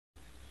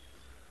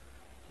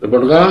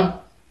report का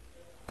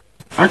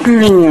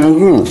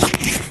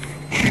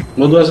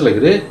मधु आसला कि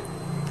रे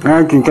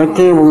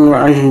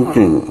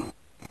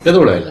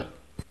केतବେଳେ ଆଇଲା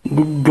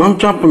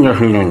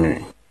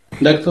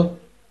ଡାକ ତ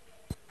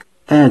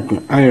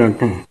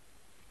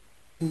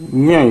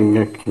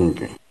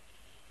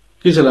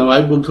କିସ ହେଲା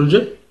ଆଇ ବୋଲୁଥିଲୁ ଯେ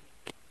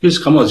କିସ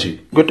କାମ ଅଛି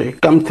ଗୋଟେ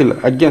କାମ ଥିଲା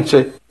ଆଜ୍ଞା ସେ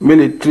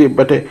ମିଲିଟ୍ରି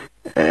ବାଟେ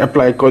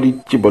ଆପ୍ଲାଏ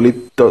କରିଛି ବୋଲି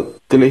ତ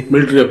ଥିଲେ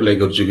ମିଲିଟ୍ରି ଆପ୍ଲାଏ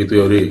କରୁଛୁ କି ତୁ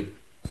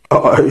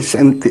ଆହୁରି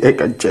ସେମିତି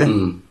ଏକା ଯେ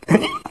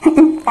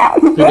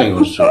ତୁ କାହିଁ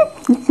କରୁଛୁ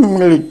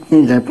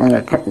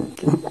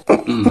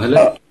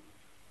ହେଲେ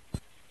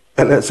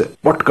ହେଲେ ସେ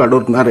ପଟକାଡୁ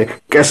ନାରେ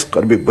କେସ୍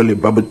କରିବି ବୋଲି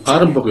ଭାବୁଛି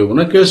ଫାର୍ମ ପକେଇବୁ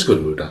ନା କେସ୍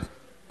କରିବୁ ଏଇଟା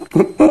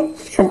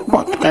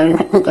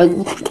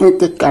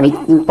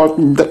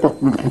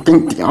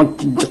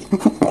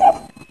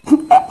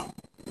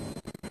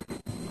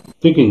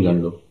ତୁ କେମିତି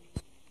ଜାଣିଲୁ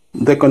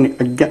ଦେଖନି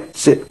ଆଜ୍ଞା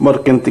ସେ ମୋର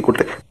କେମିତି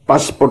ଗୋଟେ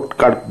ପାସପୋର୍ଟ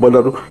କାର୍ଡ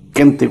ବୋଲରୁ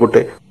କେମିତି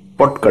ଗୋଟେ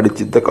ପଟ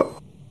କାଢିଛି ଦେଖ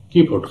କି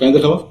ଫଟୋ କାହିଁ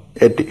ଦେଖାବ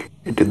ଏଠି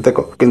ଏଠି ଦେଖ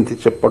କେମିତି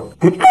ସେ ପଟ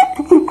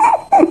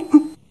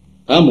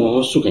ମୁଁ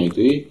ହସୁ କାହିଁ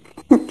ତୁ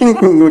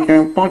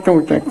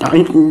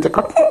ଦେଖ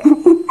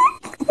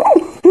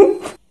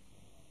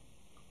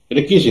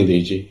ଏଟା କିଏ ସେମିତି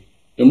ହେଇଛି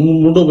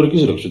ମୁଣ୍ଡ ଉପରେ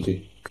କିସ ରଖୁଛନ୍ତି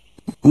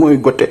ମୁଁ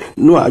ଗୋଟେ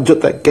ନୂଆ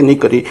ଜୋତା କିଣି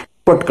କରି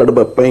ପଟ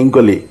କାଢବା ପାଇଁ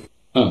ଗଲି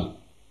ହଁ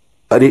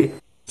ଆରେ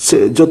ସେ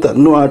ଜୋତା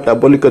ନୂଆଟା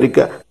ବୋଲି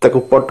କରିକା ତାକୁ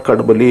ପଟ କାଟ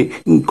ବୋଲି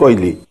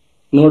କହିଲି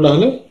ନୂଆଟା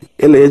ହେଲେ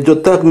ହେଲେ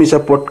ଜୋତା ମିଶା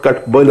ପଟ କାଟ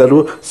ବୋଇଲାରୁ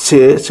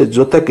ସେ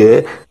ଜୋତାକେ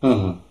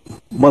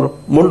ମୋର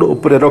ମୁଣ୍ଡ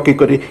ଉପରେ ରଖି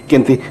କରି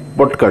କେମିତି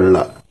ପଟ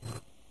କାଢଲା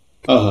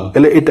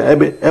ହେଲେ ଏଇଟା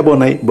ଏବେ ହେବ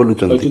ନାହିଁ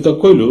ବୋଲୁଛନ୍ତି ତୁ ତାକୁ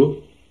କହିଲୁ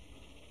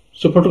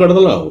ସେ ଫଟୋ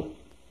କାଢିଦେଲା ଆଉ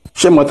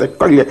ସେ ମତେ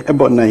କହିଲେ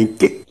ହେବ ନାହିଁ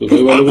କି ତୁ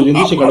କହିବା ଲୋକ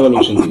ଯେମିତି ସେ କାଢବା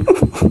ଲୋକ ସେମିତି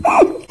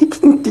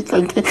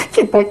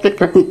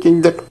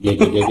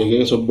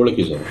ସବୁବେଳେ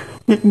କିସ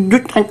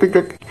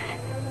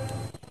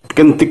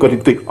କେମିତି କରି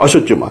ତୁଇ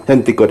ଆସୁଛୁ ମା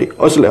ସେମିତି କରି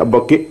ଆସିଲେ ହବ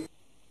କି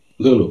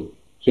ଦେଖିଲୁ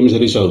ସେମିତି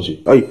ରିସା ହଉଛି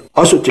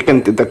ଆସୁଛି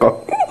କେମିତି ଦେଖ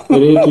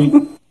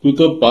ତୁ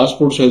ତ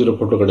ପାସପୋର୍ଟ ସାଇଜ ର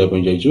ଫଟୋ କାଢିବା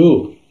ପାଇଁ ଯାଇଛୁ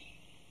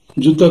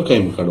ଜୋତା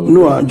କାହିଁ କାଢୁ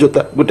ନୂଆ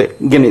ଜୋତା ଗୋଟେ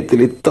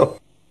କିଣିଥିଲି ତ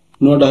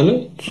ନୂଆଟା ହେଲେ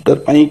ସେଟା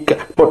ପାଇଁ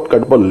ପଟ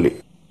କାଟ ବୋଲିଲି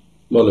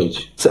ଭଲ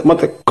ହେଇଛି ସେ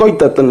ମତେ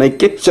କହିତା ତ ନାଇଁ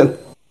କି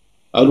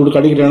ଆଉ ଗୋଟେ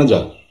କାଢିକି ଆଣ ଯା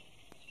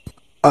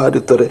ଆରେ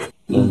ତୋରେ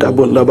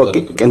ଡାବୁ ନବ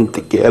କି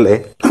କେମିତି କି ହେଲେ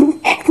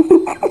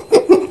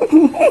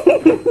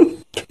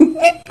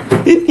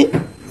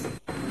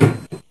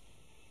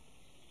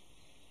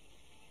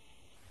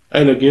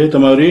ଆଇଲ କିଏ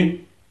ତମାରି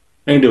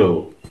ଏଇଠି ବାବୁ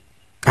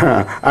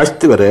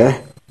ଆସିଥିବାରେ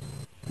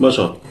ବସ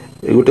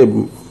ଗୋଟେ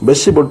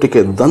ବେଶୀ ବଡ଼ ଟିକେ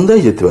ଦନ୍ଦା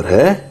ହେଇଯାଇଥିବାରେ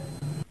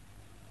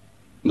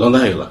ଦନ୍ଦା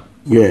ହେଇଗଲା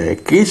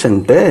କି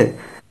ସେଣ୍ଟେ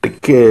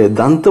ଟିକେ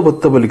ଦାନ୍ତ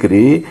ବତ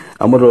ବୋଲିକିରି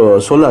ଆମର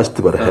ସୋଲା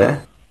ଆସିଥିବାରେ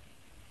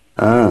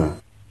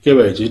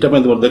କେବେ ହେଇଛି ଏଇଟା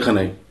ପାଇଁ ତମର ଦେଖା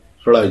ନାହିଁ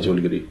ସଳା ହେଇଛି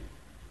ବୋଲିକିରି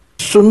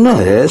ଶୁଣ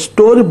ହେ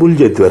ଷ୍ଟୋରି ଭୁଲି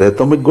ଯାଇଥିବାରେ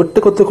ତମେ ଗୋଟେ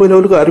କଥା କହିଲା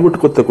ବେଳକୁ ଆରି ଗୋଟେ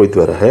କଥା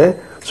କହିଥିବାର ହେ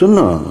ଶୁଣ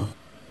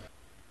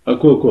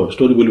କୁହ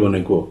ଷ୍ଟୋରି ଭୁଲିବ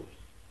ନାହିଁ କୁହ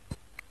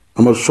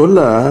ଆମର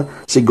ସୋଲା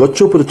ସେ ଗଛ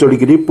ଉପରେ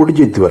ଚଢିକିରି ପଡି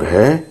ଯାଇଥିବାର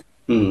ହେ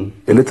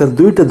ହେଲେ ତାର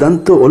ଦୁଇଟା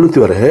ଦାନ୍ତ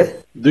ଓଲୁଥିବାର ହେ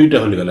ଦୁଇଟା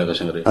ହଲିଗଲା ଏକା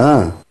ସାଙ୍ଗରେ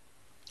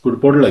କୋଉଠି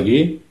ପଡିଲା କି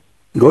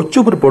ଗଛ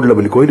ଉପରେ ପଡିଲା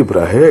ବୋଲି କହିଲି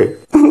ପୁରା ହେ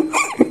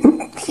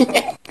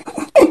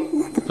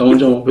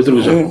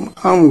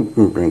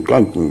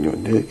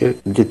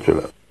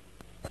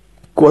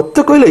కొత్త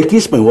କହିଲା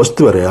ଏକିଶ ପାଇଁ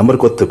ବସିଥିବାରେ ଆମର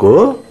କତେକୁ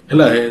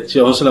ହେଲା ସେ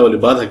ହସିଲା ବୋଲି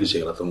ବାଧା କିଛି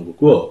ହେଇଗଲା ତମକୁ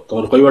କୁହ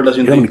ତମର କହିବାଟା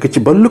କିଛି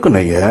ବଲ୍ଲୁକ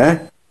ନାହିଁ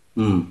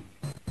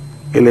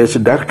ହେଲେ ସେ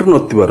ଡାକ୍ତର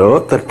ନଥିବାର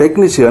ତାର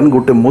ଟେକ୍ନିସିଆନ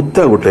ଗୋଟେ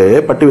ମୁଦ୍ଦା ଗୋଟେ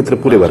ପାଟି ଭିତରେ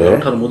ପୁରେଇବାରେ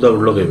ମୁଦ୍ଦା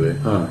ଲଗେଇବେ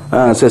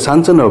ସେ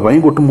ସାଂସନ ହେବା ପାଇଁ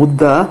ଗୋଟେ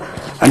ମୁଦ୍ଦା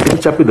ଆଣ୍ଟିକି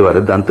ଚାପି ଦେବାରେ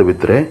ଦାନ୍ତ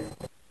ଭିତରେ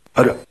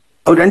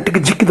ଆଉ ଆଣ୍ଟିକି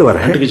ଝିକି ଦେବାରେ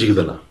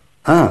ଝିକିଦେଲା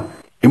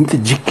ଏମିତି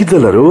ଝିକି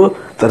ଦେଲାରୁ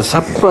ତାର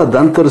ସାପା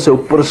ଦାନ୍ତର ସେ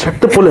ଉପର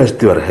ସେଟ ପଳେଇ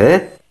ଆସିଥିବାର ହେ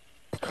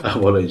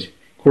ଭଲ ହେଇଛି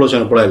ଖୋଳ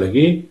ସାଙ୍ଗେ ପଳାଇଲା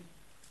କି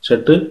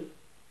ସେଟ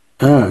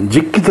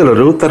ଝିକି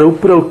ଦେଲାରୁ ତାର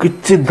ଉପରେ ଆଉ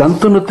କିଛି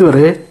ଦାନ୍ତ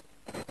ନଥିବାରେ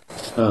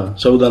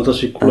ସବୁ ଦାନ୍ତ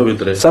ସେ କୂଳ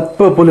ଭିତରେ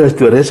ସାପା ପଳେଇ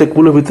ଆସିଥିବାରେ ସେ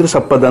କୂଳ ଭିତରେ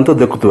ସାପା ଦାନ୍ତ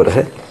ଦେଖୁଥିବାରେ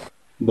ହେ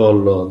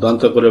ଭଲ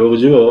ଦାନ୍ତ କରିବାକୁ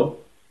ଯିବ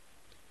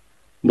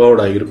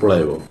ବଉଡା ହେଇକିରି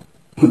ପଳାଇବ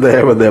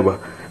ଦେବ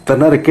ତା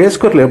ନାଁରେ କେସ୍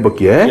କରିଲେ ହେବ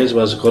କିଏ କେସ୍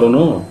ବାସ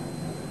କରୁନୁ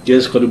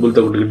କେସ୍ କରି ବୋଲି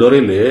ତାକୁ ଟିକେ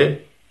ଡରେଇଲେ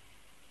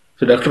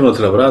ସେ ଡାକ୍ତର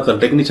ନଥିଲା ପରା ତାର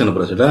ଟେକ୍ନିସିଆନ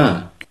ପରା ସେଟା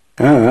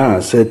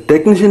ସେ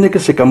ଟେକ୍ନିସିଆନ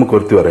ସେ କାମ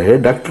କରୁଥିବାର ହେ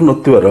ଡାକ୍ତର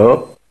ନଥିବାର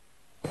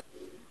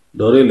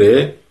ଡରେଇଲେ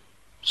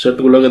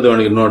ସେଟକୁ ଲଗେଇଦେବ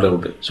ଆଣିକି ନଅଟା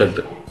ଗୋଟେ ସେଟ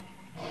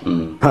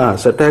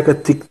ସେଟା ଏକା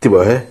ଠିକ ଥିବ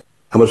ହେ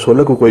ଆମର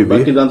ସୋଲାକୁ କହିବି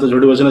ବାକି ଦାନ୍ତ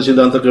ଝଡିବ ସିନା ସେ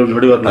ଦାନ୍ତ କେବେ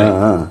ଝଡିବାର ନାହିଁ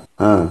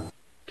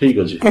ଠିକ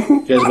ଅଛି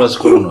କେସ୍ ବାସ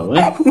କରୁନ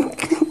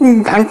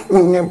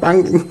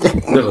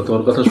ଦେଖ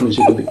ତମର କଥା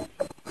ଶୁଣିଛି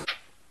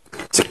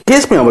ସେ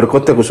କେସ୍ ପାଇଁ ଆମର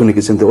କଥାକୁ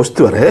ଶୁଣିକି ସେମିତି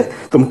ବସିଥିବାର ହେ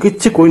ତମକୁ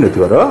କିଛି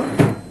କହିନଥିବାର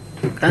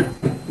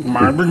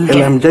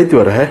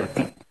ଯାଇଥିବାର ହେ